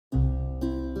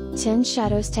10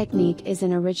 Shadows technique is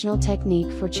an original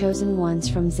technique for chosen ones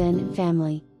from Zen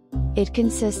family. It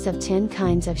consists of 10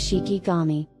 kinds of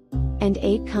shikigami. And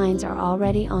 8 kinds are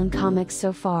already on comics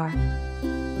so far.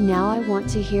 Now I want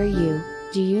to hear you,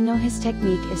 do you know his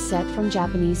technique is set from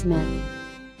Japanese myth?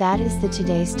 That is the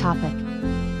today's topic.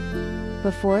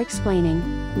 Before explaining,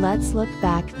 let's look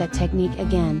back that technique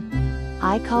again.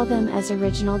 I call them as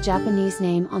original Japanese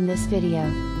name on this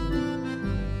video.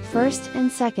 First and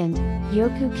second,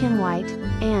 Yoku-ken white,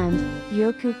 and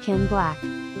Yoku-ken black.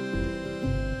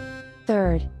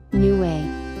 Third, Nue.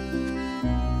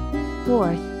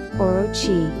 Fourth,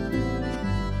 Orochi.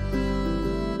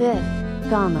 Fifth,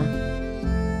 Gama.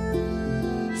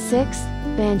 Sixth,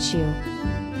 Banshu.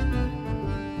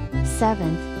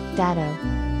 Seventh, Dado.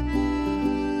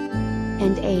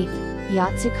 And 8th,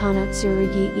 Yatsukano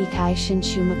Tsurugi Ikai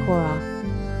Shinshu Makora.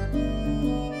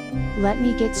 Let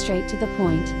me get straight to the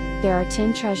point, there are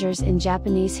 10 treasures in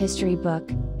Japanese history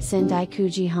book, Sendai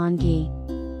Kuji Hongi.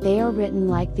 They are written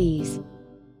like these.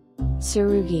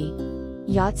 Tsurugi.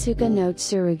 Yatsuka no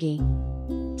Tsurugi.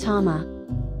 Tama.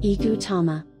 Iku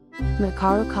Tama.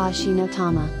 Makarukashi no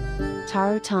Tama.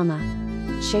 Taru Tama.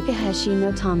 Shikaheshi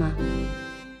no Tama.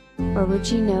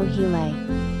 Orochi no Hile.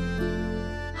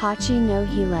 Hachi no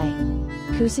Hile.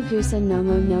 Kusagusa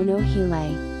nomo no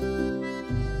Hile.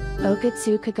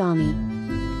 Okatsu Kagami.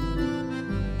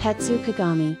 Hetsu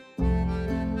Kagami.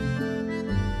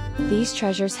 These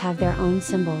treasures have their own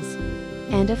symbols.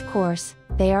 And of course,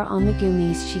 they are on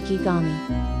Megumi's shikigami.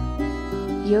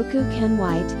 Yoku-ken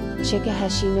white,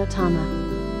 Shikaheshi no Tama.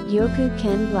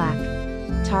 Yoku-ken black,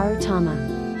 Taru Tama.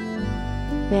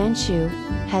 Banshu,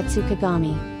 Hetsu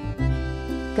Kagami.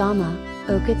 Gama,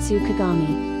 Okatsu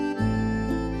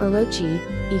Kagami. Orochi,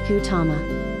 Iku Tama.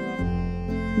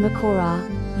 Makora,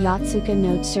 Yatsuka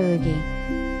no Tsurugi.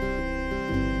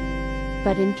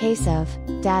 But in case of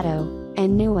Dado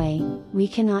and Nue, we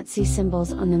cannot see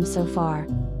symbols on them so far.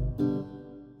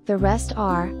 The rest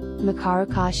are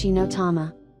Makarukashi no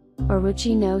Tama.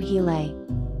 Orochi no Hile.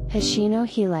 Hashi no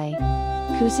Hile.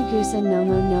 Kusagusa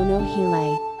nomo no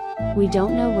Hile. We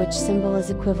don't know which symbol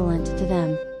is equivalent to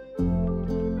them.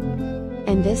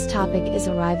 And this topic is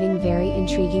arriving very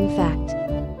intriguing fact.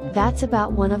 That's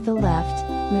about one of the left,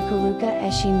 Mikaruka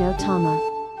Eshi no Tama.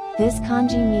 This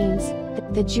kanji means,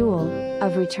 the jewel,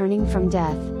 of returning from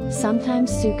death.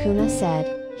 Sometimes Sukuna said,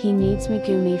 he needs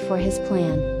Megumi for his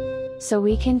plan. So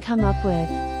we can come up with,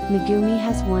 Megumi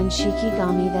has one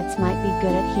shikigami that might be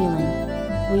good at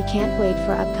healing. We can't wait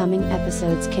for upcoming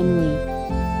episodes, can we?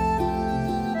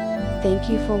 Thank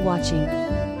you for watching.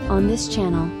 On this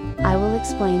channel, I will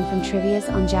explain from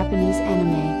trivias on Japanese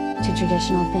anime, to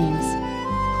traditional things.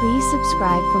 Please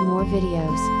subscribe for more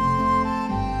videos.